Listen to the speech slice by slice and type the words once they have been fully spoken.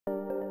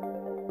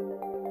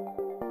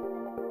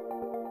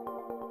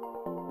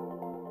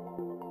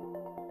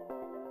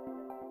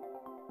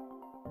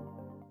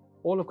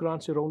All of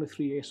Grant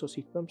Aerona3 air source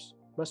heat pumps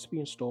must be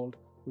installed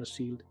on a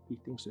sealed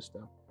heating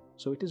system,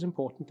 so it is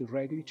important to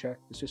regularly check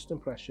the system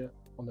pressure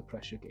on the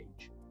pressure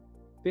gauge.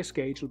 This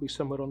gauge will be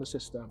somewhere on the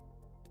system,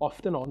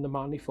 often on the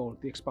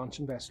manifold the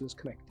expansion vessel is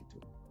connected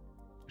to.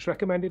 It's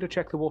recommended to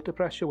check the water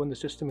pressure when the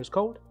system is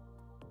cold.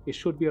 It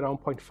should be around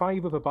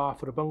 0.5 of a bar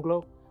for a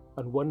bungalow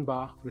and 1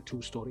 bar for a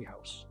 2-story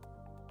house.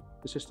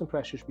 The system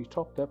pressure should be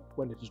topped up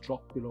when it is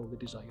dropped below the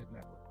desired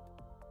level.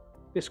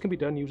 This can be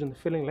done using the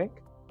filling link,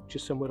 which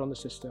is somewhere on the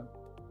system,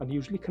 and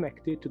usually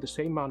connected to the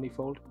same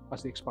manifold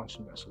as the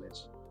expansion vessel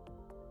is.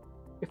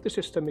 If the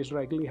system is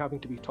regularly having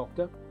to be topped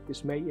up,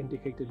 this may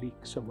indicate a leak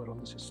somewhere on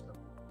the system.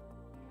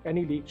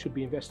 Any leak should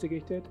be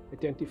investigated,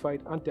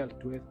 identified and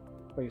dealt with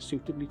by a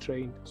suitably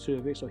trained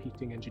service or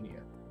heating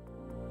engineer.